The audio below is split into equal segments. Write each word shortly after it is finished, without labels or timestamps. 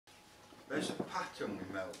there's a pattern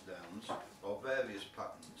with meltdowns, or various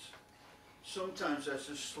patterns. Sometimes there's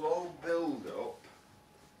a slow build-up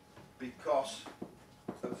because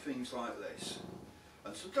of things like this.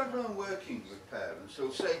 And sometimes when I'm working with parents,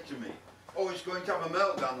 they'll say to me, oh, he's going to have a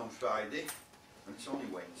meltdown on Friday, and it's only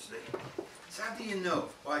Wednesday. So how do you know?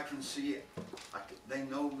 Oh, I can see it. They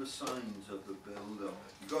know the signs of the build-up.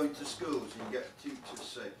 You go into schools and you get teachers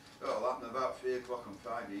say, oh, it'll happen about 3 o'clock on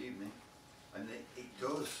Friday evening. And it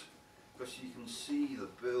does, because you can see the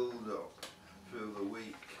build-up through the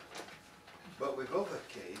week. But with other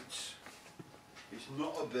kids, it's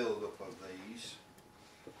not a build-up of these.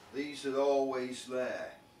 These are always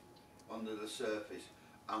there, under the surface.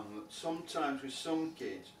 And sometimes with some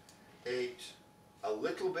kids, it's a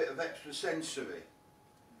little bit of extra sensory,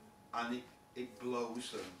 and it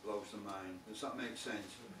blows them, blows the mind. Does that make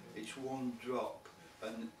sense? It's one drop,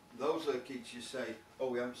 and those are the kids you say,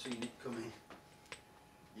 oh, we haven't seen it coming.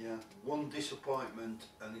 Yeah, one disappointment,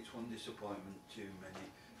 and it's one disappointment too many.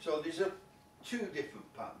 So there's two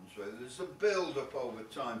different patterns really. There's a build-up over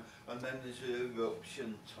time, and then there's an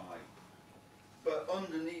eruption type. But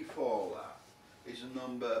underneath all that is a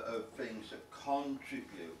number of things that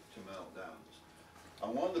contribute to meltdowns.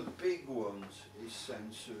 And one of the big ones is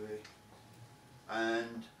sensory.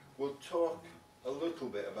 And we'll talk a little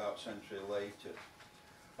bit about sensory later.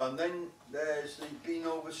 And then there's the being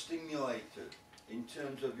overstimulated in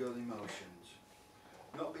terms of your emotions.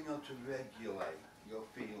 Not being able to regulate your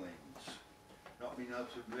feelings. Not being able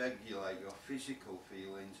to regulate your physical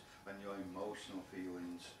feelings and your emotional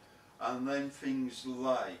feelings. And then things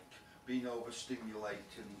like being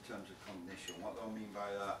overstimulated in terms of cognition. What do I mean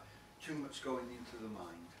by that? Too much going into the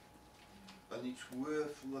mind. And it's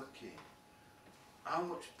worth looking. How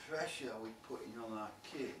much pressure are we putting on our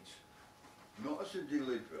kids? Not as a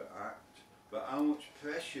deliberate act, but how much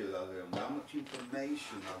pressure are they under? How much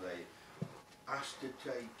information are they asked to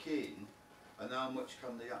take in? And how much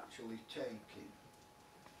can they actually take in?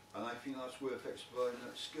 And I think that's worth exploring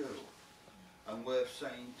at school. And worth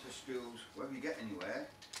saying to schools, whether you get anywhere,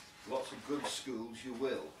 lots of good schools you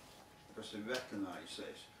will, because they recognise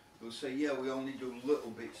this. They'll say, yeah, we only do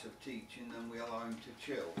little bits of teaching and we allow them to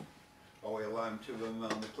chill. Or we allow them to run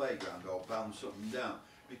around the playground or bounce up and down.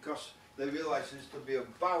 Because they realise there's to be a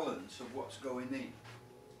balance of what's going in.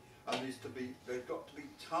 And there's got to be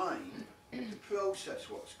time to process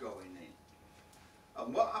what's going in.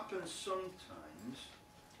 And what happens sometimes,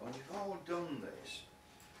 and we've all done this,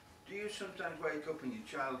 do you sometimes wake up and your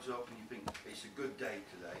child's up and you think, it's a good day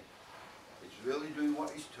today, it's really doing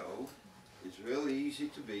what he's told, it's really easy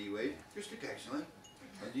to be with, just occasionally.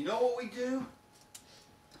 And you know what we do?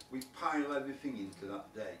 We pile everything into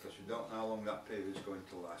that day because we don't know how long that period is going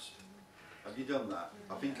to last. Have you done that?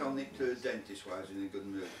 I think I'll nip to the dentist while I was in a good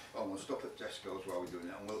mood. Oh, we'll stop at Tesco's while we're doing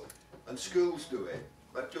it. And schools do it.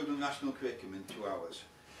 Let's do the national curriculum in 2 hours.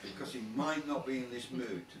 Because he might not be in this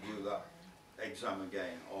mood to do that exam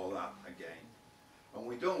again or that again. And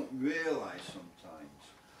we don't realise sometimes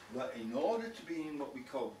that in order to be in what we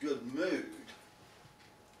call good mood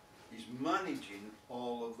is managing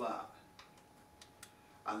all of that.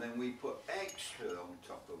 And then we put extra on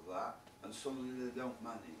top of that and suddenly they don't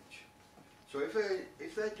manage. So if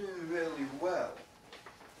they're doing really well,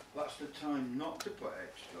 that's the time not to put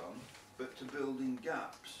extra on, but to build in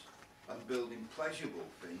gaps and building pleasurable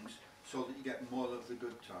things so that you get more of the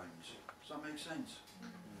good times. Does that make sense?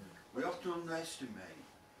 We often underestimate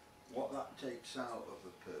what that takes out of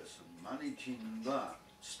a person, managing that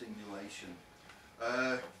stimulation.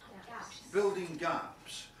 Building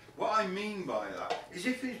gaps. What I mean by that is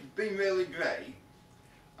if it's been really great,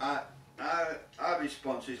 our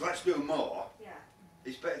response is, let's do more. Yeah.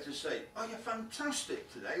 It's better to say, oh, you're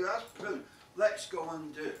fantastic today, that's brilliant. Let's go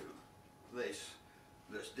and do this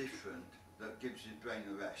that's different, that gives your brain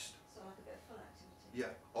a rest. So like a bit of fun activity?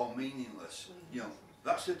 Yeah, or meaningless. You know,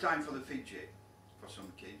 that's the time for the fidget, for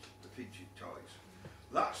some kids, the fidget toys.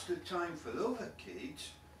 That's the time for other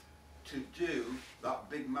kids to do that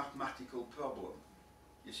big mathematical problem.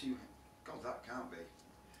 You see, God, that can't be.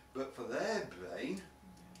 But for their brain,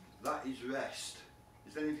 that is rest.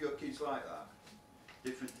 Is any of your kids like that?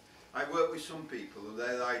 Different. I work with some people who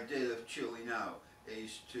their idea of chilling out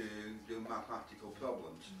is to do mathematical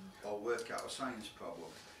problems or work out a science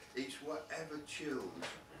problem. It's whatever chills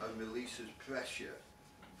and releases pressure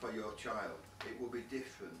for your child. It will be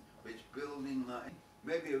different, but it's building that in.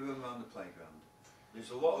 Maybe a run around the playground.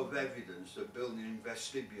 There's a lot of evidence that building in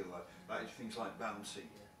vestibular, like things like bouncing,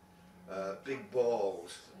 big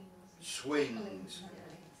balls, swings,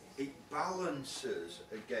 it balances,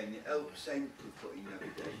 again, it helps entry putting every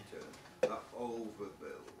day term, that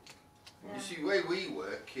overbuild. You see, the way we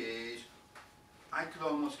work is I could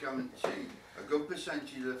almost guarantee a good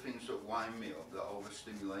percentage of the things that wind me up, that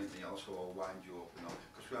overstimulate me, also will wind you up, you know,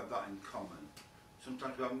 because we have that in common.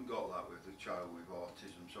 Sometimes we haven't got that with the child with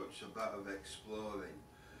autism, so it's about of exploring,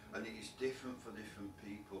 and it is different for different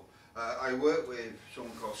people. I work with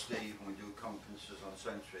someone called Steve, and we do conferences on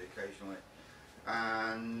sensory occasionally,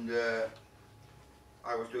 and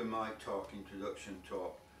I was doing my talk, introduction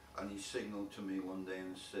talk, and he signalled to me one day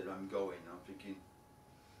and said, I'm going. I'm thinking,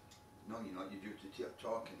 no, you're not, you're due to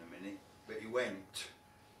talk in a minute. But he went,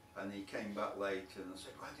 and he came back later, and I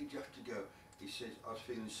said, why did you have to go? He says, I was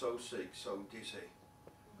feeling so sick, so dizzy.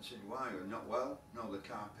 I said, why? You're not well? No, the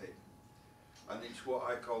carpet. And it's what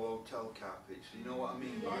I call hotel carpets. Do you know what I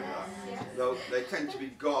mean by that? Yes. They tend to be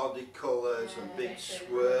gaudy colours and big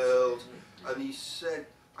swirls. And he said,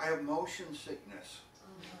 I have motion sickness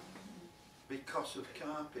because of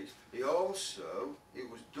carpets. He also, it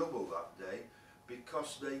was double that day,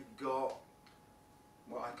 because they got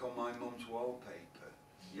what I call my mum's wallpaper.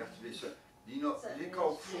 You have to be, you know, is it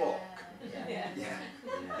called flock? Yeah.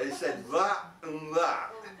 They said that and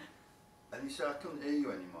that. And he said, I couldn't hear you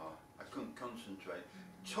anymore. I couldn't concentrate.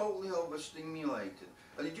 Totally overstimulated.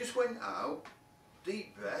 And he just went out,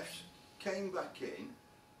 deep breaths, came back in,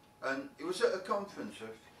 and it was at a conference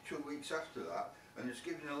 2 weeks after that, and he was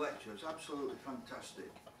giving a lecture. It was absolutely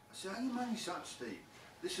fantastic. I said, how do you manage that, Steve?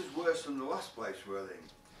 This is worse than the last place we were in.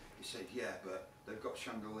 He said, yeah, but they've got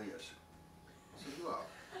chandeliers. I said, what?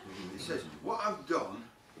 He says, what I've done,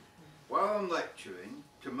 while I'm lecturing,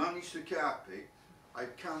 to manage the carpet, I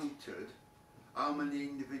counted how many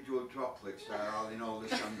individual droplets there are in all the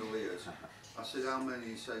chandeliers. I said, how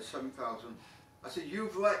many? He said, 7,000. I said,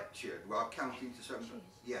 you've lectured while counting to 7,000?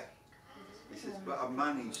 Yeah. He says, but I've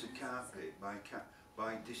managed the carpet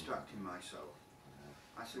by distracting myself.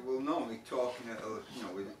 I said, well, normally talking at, you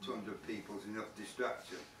know, with 200 people is enough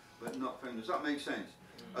distraction, but not for him. Does that make sense?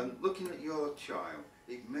 And looking at your child,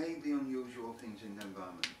 it may be unusual things in the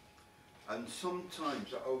environment. And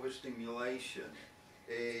sometimes that overstimulation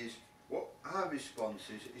is, what our response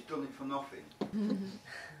is done it for nothing.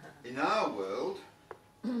 In our world,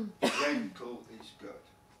 gentle is good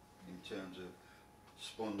in terms of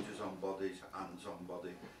sponges on bodies, hands on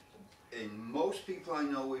body. In most people I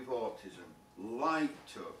know with autism, light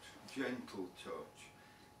touch, gentle touch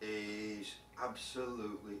is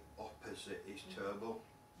absolutely opposite, it's terrible.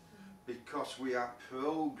 Because we are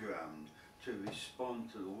programmed to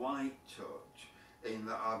respond to the light touch in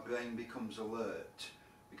that our brain becomes alert.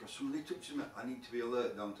 Because somebody touches me, I need to be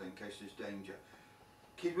alert, don't I, in case there's danger.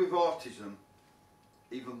 Kid with autism,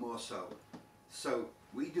 even more so. So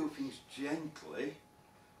we do things gently,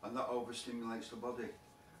 and that overstimulates the body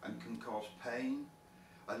and can cause pain.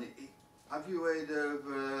 And have you heard of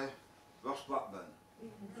Ross Blackburn?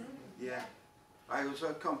 Mm-hmm. Yeah. I was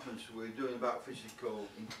at a conference we were doing about physical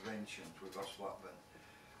interventions with Ross Blackburn,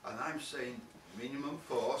 and I'm saying minimum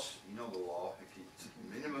force, you know the law,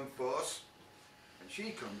 minimum force, and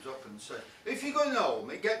she comes up and says, if you're going to hold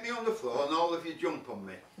me, get me on the floor and all of you jump on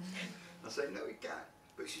me. I say, no you can't,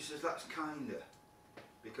 but she says that's kinder,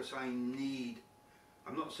 because I need,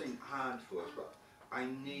 I'm not saying hard force, but I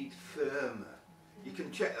need firmer. You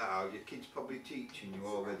can check that out, your kid's probably teaching you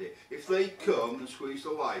already. If they come and squeeze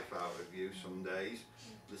the life out of you some days,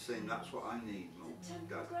 they're saying that's what I need, Mum,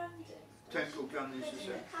 Dad. Temple granding is the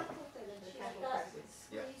same.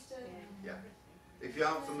 Yeah. Yeah. If you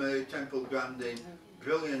aren't familiar, Temple Grandin,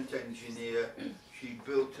 brilliant engineer, she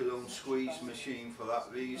built her own squeeze machine for that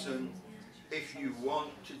reason. If you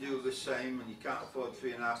want to do the same and you can't afford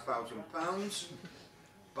 £3,500,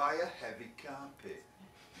 buy a heavy carpet.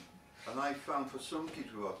 And I found for some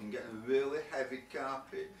kids with autism, getting a really heavy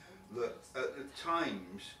carpet, that at the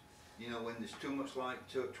times, you know, when there's too much light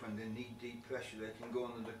touch, when they need deep pressure, they can go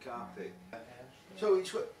under the carpet. So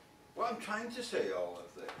it's what I'm trying to say, all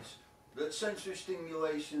of this, that sensory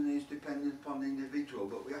stimulation is dependent upon the individual,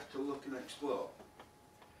 but we have to look and explore.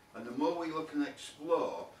 And the more we look and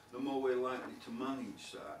explore, the more we're likely to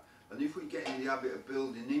manage that. And if we get in the habit of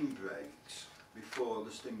building in breaks before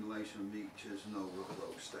the stimulation reaches an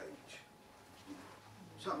overflow stage.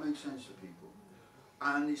 Does that make sense to people?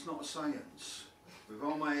 And it's not a science. With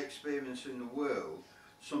all my experience in the world,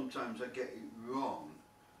 sometimes I get it wrong,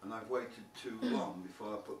 and I've waited too long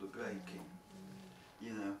before I put the brake in.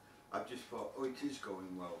 You know, I've just thought, oh, it is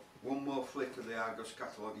going well. One more flick of the Argos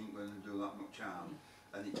catalogue ain't going to do that much harm,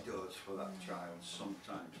 and it does for that child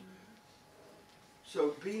sometimes.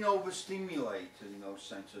 So being overstimulated in those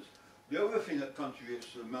senses. The other thing that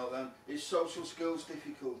contributes to the meltdown is social skills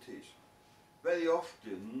difficulties. Very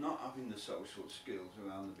often not having the social skills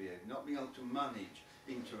around the behaviour, not being able to manage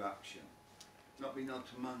interaction. not being able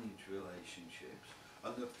to manage relationships,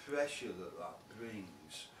 and the pressure that that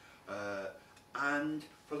brings. And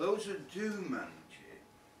for those who do manage it,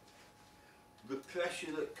 the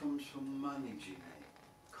pressure that comes from managing it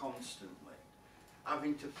constantly,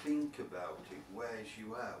 having to think about it, wears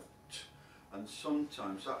you out, and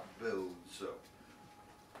sometimes that builds up.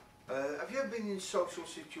 Have you ever been in social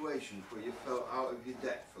situations where you felt out of your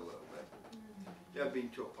depth a little bit? You ever been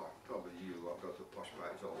to a posh, probably you lot go to posh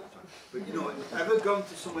parties all the time, but you know, ever gone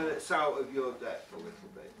to somewhere that's out of your depth a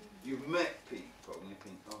little bit? You've met people and you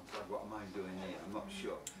think, oh God, what am I doing here? I'm not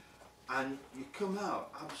sure. And you come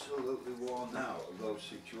out absolutely worn out of those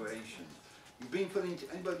situations. You've been for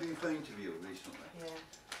anybody been for an interview recently? Yeah.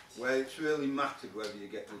 Where it's really mattered whether you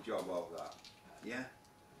get the job or that. Yeah?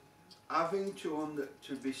 Having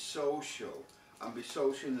to be social, and be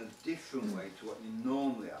social in a different way to what you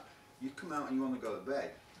normally are. You come out and you want to go to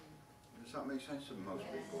bed. Does that make sense to most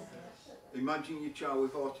people? Imagine your child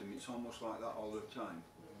with autism, it's almost like that all the time.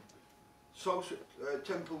 Social,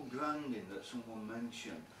 temple branding that someone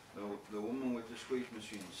mentioned, the woman with the squeeze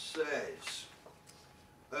machine says,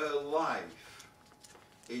 her life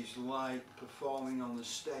is like performing on the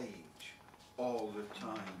stage all the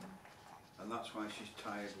time. And that's why she's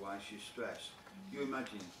tired, why she's stressed. You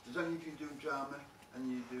imagine, does any of you do drama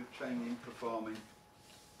and you do training, performing?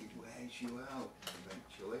 It wears you out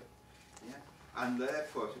eventually. Yeah? And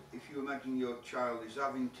therefore, if you imagine your child is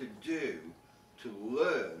having to do, to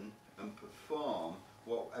learn and perform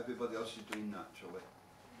what everybody else is doing naturally.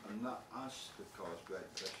 And that has to cause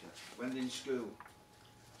great pressure. When they're in school,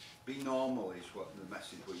 be normal is what the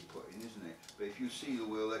message we put in, isn't it? But if you see the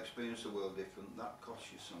world, experience the world different, that costs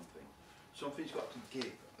you something. Something's got to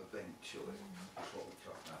give eventually. That's what we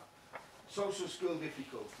talk about. Social skill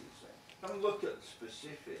difficulties then. Don't look at the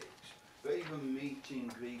specifics, but even meeting,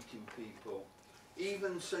 greeting people,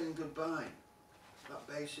 even saying goodbye, that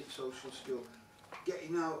basic social skill,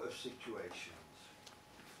 getting out of situations.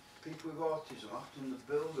 People with autism, often the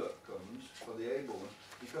build-up comes for the able ones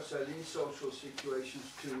because they're in social situations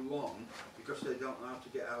too long because they don't know how to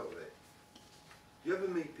get out of it. Do you ever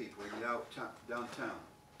meet people when you're out downtown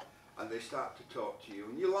and they start to talk to you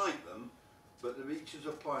and you like them, but there reaches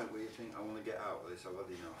a point where you think, I want to get out of this, I've had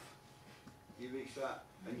enough. You reach that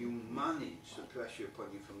and you manage the pressure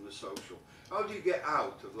upon you from the social. How do you get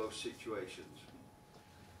out of those situations?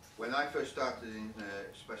 When I first started in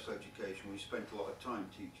special education, we spent a lot of time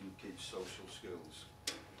teaching kids social skills.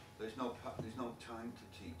 There's no time to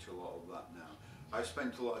teach a lot of that now. I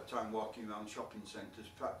spent a lot of time walking around shopping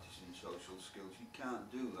centres practising social skills. You can't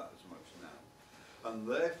do that as much now. And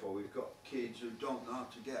therefore we've got kids who don't know how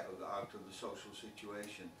to get out of the social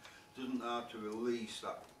situation, doesn't know how to release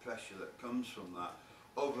that pressure that comes from that,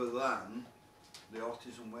 other than the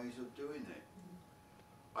autism ways of doing it.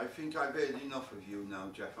 I think I've heard enough of you now,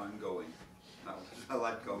 Geoff, I'm going. That was a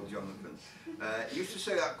lad called Jonathan. He used to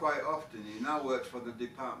say that quite often. He now works for the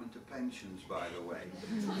Department of Pensions, by the way.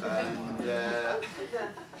 And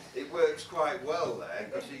it works quite well there,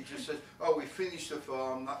 because he just says, oh, we finished the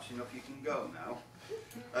form, that's enough, you can go now.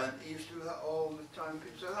 And he used to do that all the time.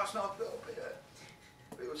 People say, that's not appropriate.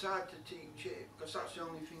 But it was hard to teach it, because that's the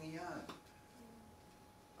only thing he had.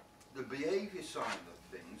 The behaviour side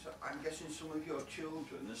of things, I'm guessing some of your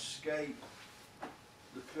children escape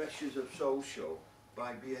the pressures of social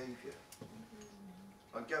by behaviour.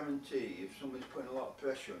 I guarantee if somebody's putting a lot of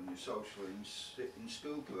pressure on you socially in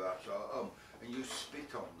school perhaps or at home and you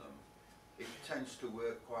spit on them, it tends to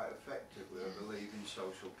work quite effectively, I believe, in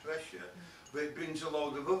social pressure, but it brings a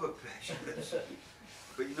load of other pressures.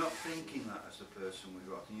 But you're not thinking that as a person with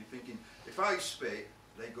autism, you're thinking, if I spit,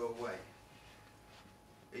 they go away.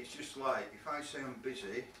 It's just like, if I say I'm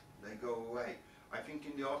busy, they go away. I think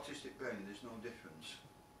in the autistic brain there's no difference.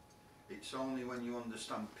 It's only when you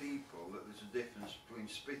understand people that there's a difference between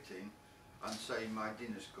spitting and saying my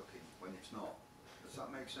dinner's cooking when it's not. Does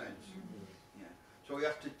that make sense? Yeah. So we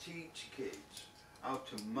have to teach kids how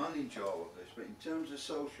to manage all of this, but in terms of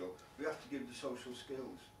social, we have to give the social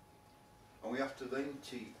skills. And we have to then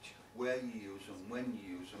teach where you use them, when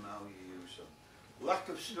you use them, how you use them. Lack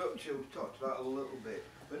of structure, we've talked about a little bit,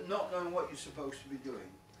 but not knowing what you're supposed to be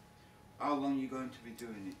doing, how long you're going to be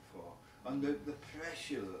doing it for, and the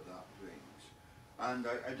pressure that that brings. And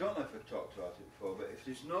I don't know if I've talked about it before, but if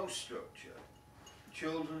there's no structure,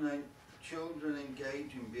 children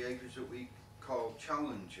engage in behaviours that we call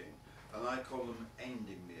challenging, and I call them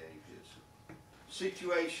ending behaviours.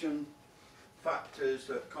 Situation factors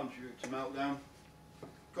that contribute to meltdown,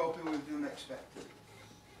 coping with the unexpected.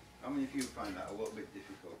 How many of you find that a little bit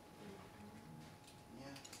difficult?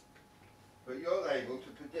 Yeah. But you're able to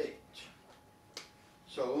predict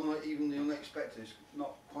So even the unexpected is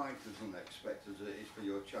not quite as unexpected as it is for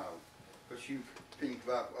your child. Because you think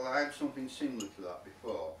about, well, I had something similar to that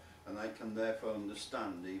before, and I can therefore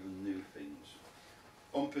understand even new things.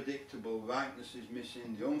 Unpredictable, rightness is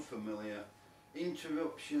missing, the unfamiliar,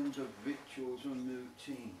 interruptions of rituals and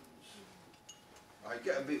routines. I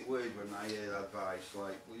get a bit worried when I hear advice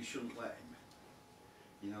like, well, you shouldn't let him.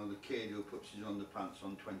 You know, the kid who puts his underpants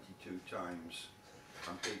on 22 times.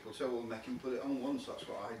 And people say, well, make him put it on once, that's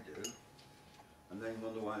what I do. And then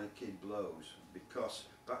wonder why the kid blows. Because,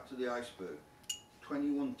 back to the iceberg,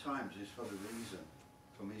 21 times is for the reason,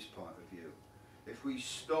 from his point of view. If we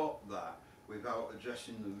stop that without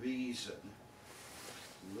addressing the reason,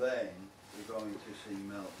 then we're going to see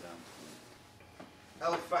meltdown.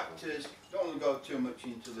 Health factors, don't want to go too much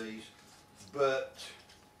into these, but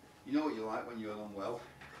you know what you're like when you're unwell.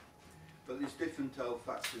 But there's different health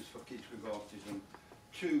factors for kids with autism.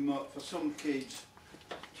 Too much, for some kids,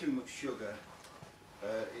 too much sugar.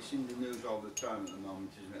 It's in the news all the time at the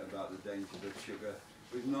moment, isn't it, about the dangers of sugar.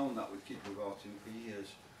 We've known that with kids with autism for years.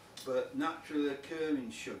 But naturally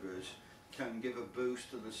occurring sugars can give a boost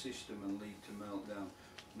to the system and lead to meltdown.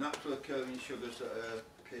 Natural occurring sugars that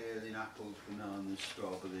appear in apples, bananas,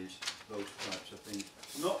 strawberries, those types of things.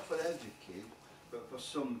 Not for every kid, but for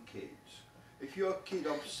some kids. If your kid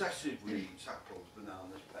obsessively eats apples,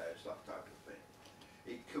 bananas, pears, that type of thing,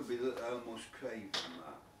 it could be that they almost crave from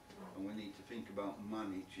that, and we need to think about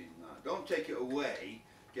managing that. Don't take it away,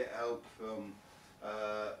 get help from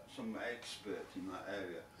some expert in that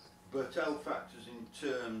area. But health factors in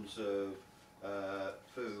terms of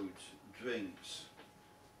foods, drinks.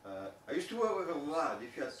 I used to work with a lad,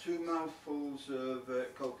 if you had 2 mouthfuls of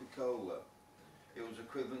Coca-Cola, it was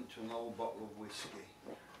equivalent to an old bottle of whiskey.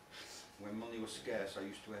 When money was scarce, I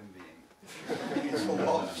used to envy him. It's a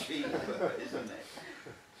lot cheaper, isn't it?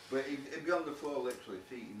 But it'd be on the floor literally,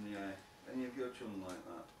 feet in the air. Any of your children like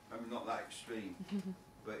that? I mean, not that extreme,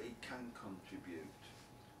 but it can contribute.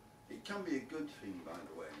 It can be a good thing, by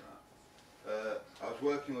the way, that. I was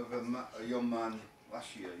working with a young man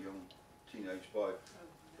last year, a young teenage boy,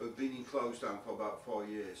 who'd been in Closedowns for about 4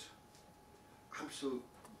 years. Absolute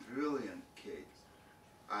brilliant kid.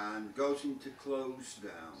 And goes into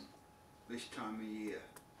Closedowns this time of year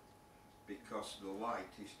because the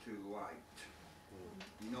light is too light.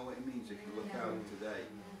 You know what it means if you look out today?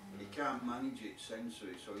 He can't manage it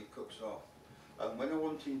sensory, so he cuts off. And when I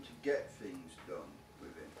want him to get things done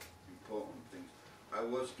with him, important things, I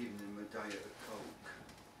was giving him a diet of Coke,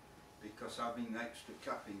 because having extra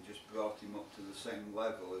caffeine just brought him up to the same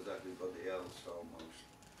level as everybody else almost.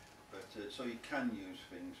 But so you can use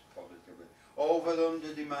things positively. Over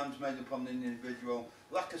under demands made upon the individual,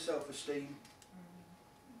 lack of self-esteem.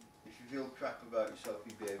 If you feel crap about yourself,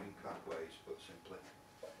 you behave in crap ways, put simply.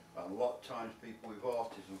 And a lot of times people with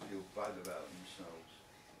autism feel bad about themselves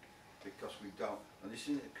because we don't, and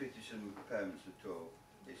this isn't a criticism of parents at all,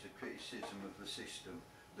 it's a criticism of the system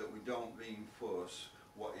that we don't reinforce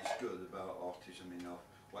what is good about autism enough,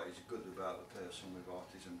 what is good about the person with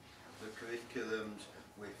autism. The curriculums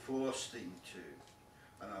we're forced into.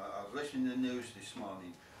 And I was listening to the news this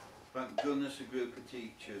morning. Thank goodness a group of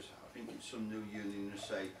teachers, I think it's some new union, who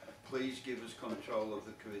say, please give us control of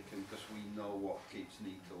the curriculum because we know what kids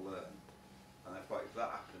need to learn. And I thought if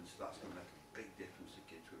that happens, that's going to make a big difference to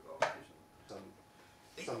kids with autism.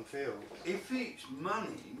 Some feel. If it's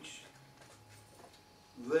managed,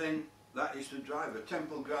 then that is the driver.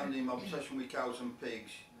 Temple Grandin, obsession with cows and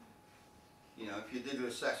pigs. You know, if you did an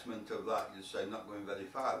assessment of that, you'd say not going very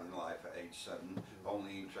far in life at age 7,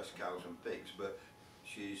 only interest cows and pigs, but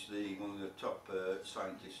she's one of the top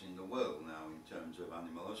scientists in the world now in terms of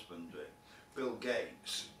animal husbandry. Bill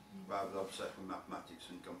Gates, rather obsessed with mathematics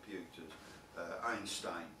and computers.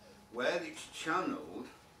 Einstein. Where it's channeled,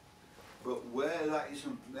 but where that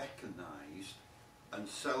isn't recognised and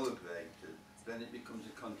celebrated, then it becomes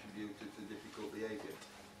a contributor to difficult behaviour.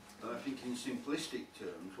 And I think in simplistic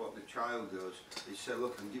terms, what the child does is say,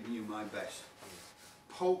 look, I'm giving you my best.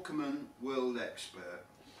 Pokemon world expert,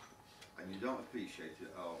 and you don't appreciate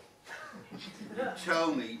it at all. You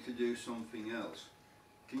tell me to do something else.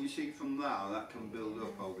 Can you see from that how that can build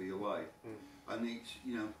up over your life? And it's,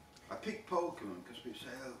 you know, I pick Pokemon because people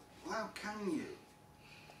say, oh, well, how can you?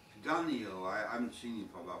 Daniel, I haven't seen him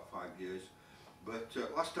for about 5 years, but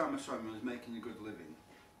last time I saw him, he was making a good living.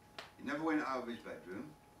 He never went out of his bedroom,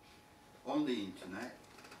 on the internet,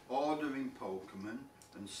 ordering Pokemon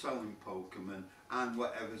and selling Pokemon and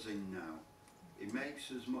whatever's in now. He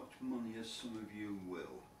makes as much money as some of you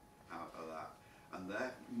will out of that. And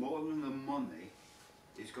that, more than the money,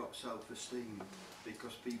 he's got self-esteem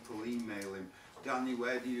because people email him, Danny,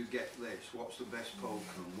 where do you get this? What's the best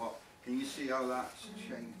Pokemon? What can you see how that's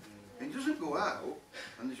changed? And he doesn't go out,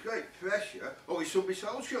 and there's great pressure. Oh, he should be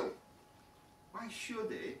social. Why should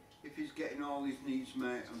he if he's getting all his needs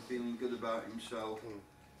met and feeling good about himself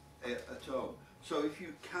at home? So if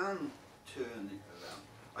you can turn it around.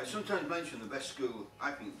 I sometimes mention the best school,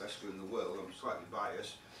 I think the best school in the world, I'm slightly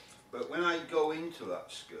biased, but when I go into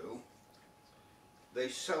that school, they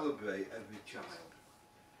celebrate every child.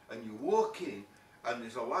 And you walk in, and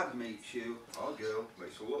there's a lad meets you, or a girl, but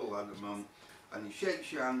it's a little lad at the moment, and he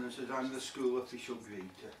shakes your hand and says, I'm the school official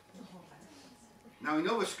greeter. Now in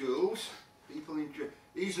other schools, people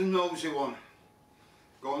he's the nosy one.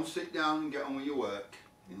 Go and sit down and get on with your work.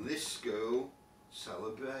 In this school,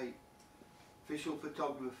 celebrate. Official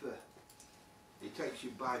photographer. He takes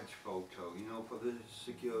your badge photo, you know, for the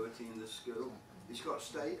security in the school. He's got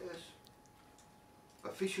status.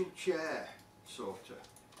 Official chair sorter.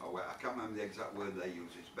 Oh wait, I can't remember the exact word they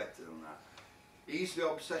use, it's better than that. He's the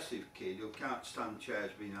obsessive kid who can't stand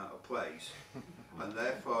chairs being out of place, and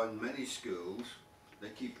therefore in many schools they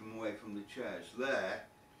keep him away from the chairs. There,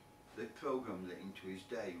 they programmed it into his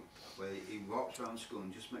day, where he walks around school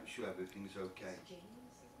and just makes sure everything's okay.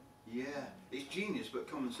 Yeah, it's genius, but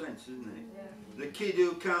common sense, isn't it? Yeah. The kid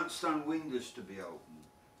who can't stand windows to be open,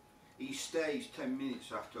 he stays 10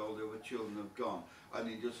 minutes after all the other children have gone, and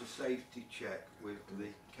he does a safety check with the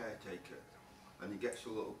caretaker, and he gets a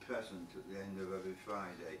little present at the end of every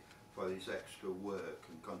Friday for his extra work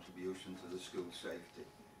and contribution to the school safety.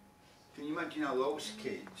 Can you imagine how those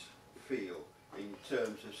kids feel in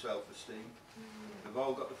terms of self-esteem? They've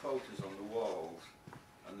all got the photos on the walls,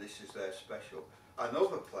 and this is their special. And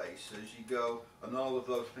other places you go, and all of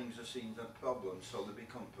those things are seen as problems, so they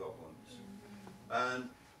become problems. And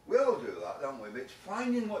we all do that, don't we? But it's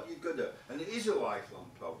finding what you're good at, and it is a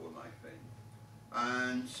lifelong problem, I think.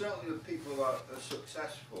 And certainly the people who are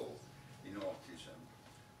successful in autism,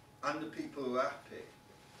 and the people who are happy,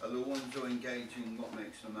 are the ones who engage in what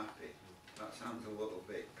makes them happy. That sounds a little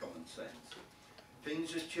bit common sense.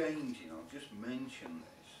 Things are changing, I'll just mention this.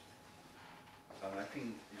 And I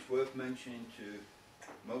think it's worth mentioning to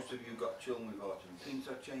most of you who've got children with autism. Things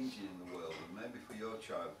are changing in the world, and maybe for your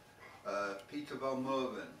child. Peter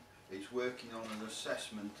Valmoren is working on an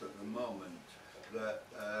assessment at the moment that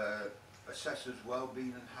assesses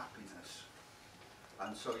well-being and happiness.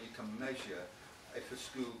 And so you can measure if a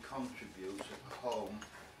school contributes, a home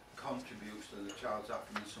contributes to the child's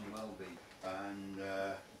happiness and well-being. And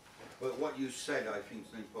but what you said, I think,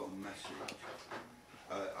 is an important message.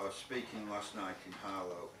 I was speaking last night in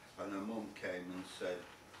Harlow, and a mum came and said,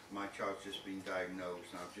 my child's just been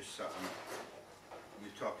diagnosed, and I've just sat and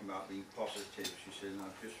you're talking about being positive. She said, and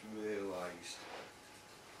I've just realised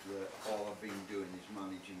that all I've been doing is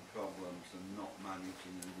managing problems and not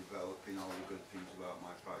managing and developing all the good things about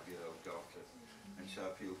my 5-year-old daughter. And so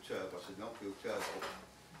I feel terrible. I said, don't feel terrible.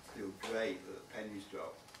 I feel great that the pennies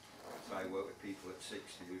drop. So I work with people at 60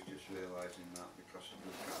 who's just realising that because of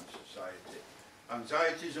the kind of society.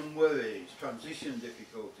 Anxieties and worries, transition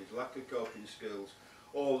difficulties, lack of coping skills,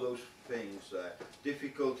 all those things there.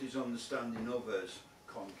 Difficulties understanding others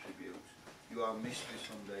contribute. You are mystery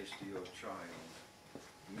some days to your child.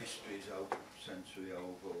 Mystery is sensory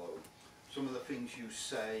overload. Some of the things you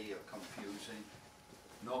say are confusing,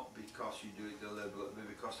 not because you do it deliberately,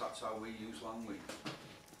 because that's how we use language.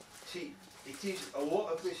 It is, a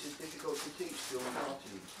lot of this is difficult to teach children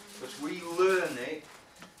autism, because we learn it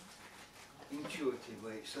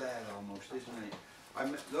intuitively. It's there almost, isn't it?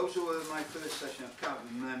 Those who were in my first session, I can't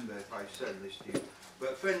remember if I said this to you,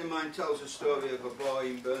 but a friend of mine tells a story of a boy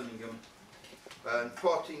in Birmingham, and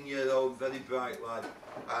 14-year-old, very bright lad,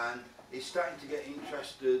 and he's starting to get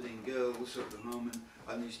interested in girls at the moment,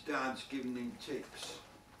 and his dad's giving him tips.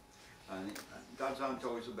 And dads aren't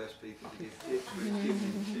always the best people to give tips, but he's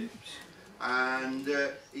giving him tips. And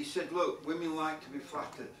he said, look, women like to be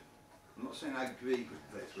flattered. I'm not saying I agree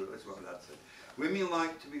with this, but that's what Dad said. Women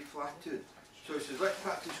like to be flattered. So he says, let's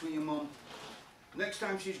practice with your mum. Next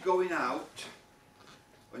time she's going out,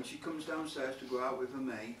 when she comes downstairs to go out with her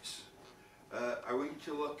mates, I want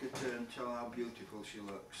you to look at her and tell her how beautiful she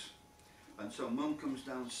looks. And so mum comes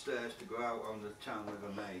downstairs to go out on the town with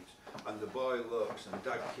her mates, and the boy looks, and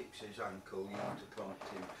Dad kicks his ankle, you know, to prompt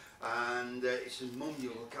him. And he says, Mum, you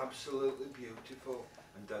look absolutely beautiful.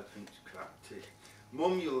 And Dad thinks, crafty.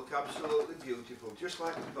 Mum, you look absolutely beautiful, just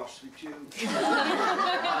like a prostitute.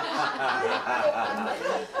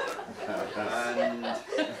 And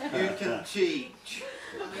you can teach,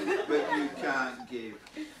 but you can't give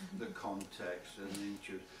the context and the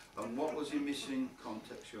interest. And what was he missing?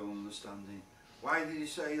 Contextual understanding. Why did he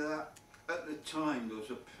say that? At the time there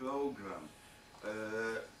was a programme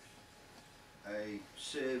a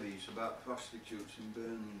series about prostitutes in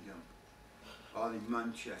Birmingham or in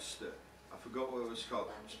Manchester. I forgot what it was called.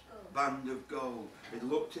 Band of Gold. He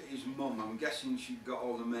looked at his mum, I'm guessing she'd got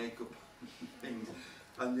all the makeup and things,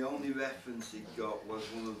 and the only reference he got was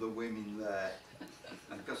one of the women there,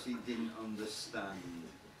 because he didn't understand.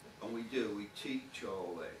 And we teach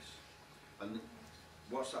all this. And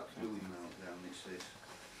what's that to do with Meltdown? It's this.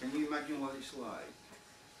 Can you imagine what it's like,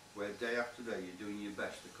 where day after day you're doing your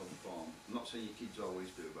best to conform? I'm not saying your kids always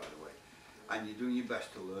do, by the way. And you're doing your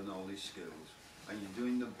best to learn all these skills. And you're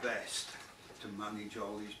doing the best to manage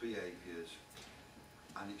all these behaviours.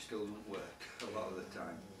 And it still doesn't work a lot of the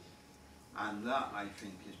time. And that, I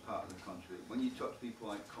think, is part of the conflict. When you talk to people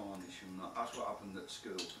like Cornish and that's what happened at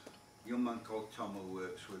school. A young man called Tom who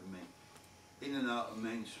works with me, in and out of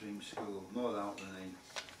mainstream school, more out than in.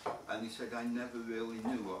 And he said, I never really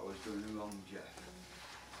knew what I was doing wrong, Geoff.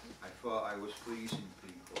 I thought I was pleasing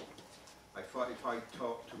people. I thought if I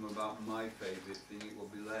talked to them about my favourite thing, it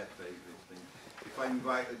would be their favourite thing. If I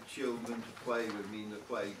invited children to play with me in the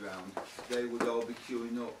playground, they would all be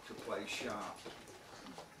queuing up to play sharp.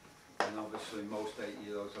 And obviously most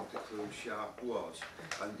 8-year-olds had to clue who sharp was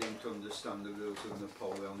and didn't understand the rules of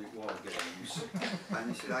Napoleonic War games.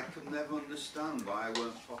 And he said, I could never understand why I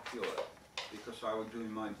weren't popular, because I was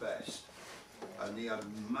doing my best. And he had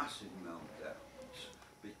massive meltdowns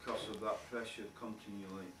because of that pressure of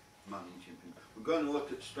continually managing things. We're going to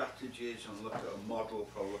look at strategies and look at a model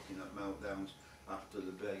for looking at meltdowns after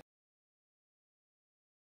the break.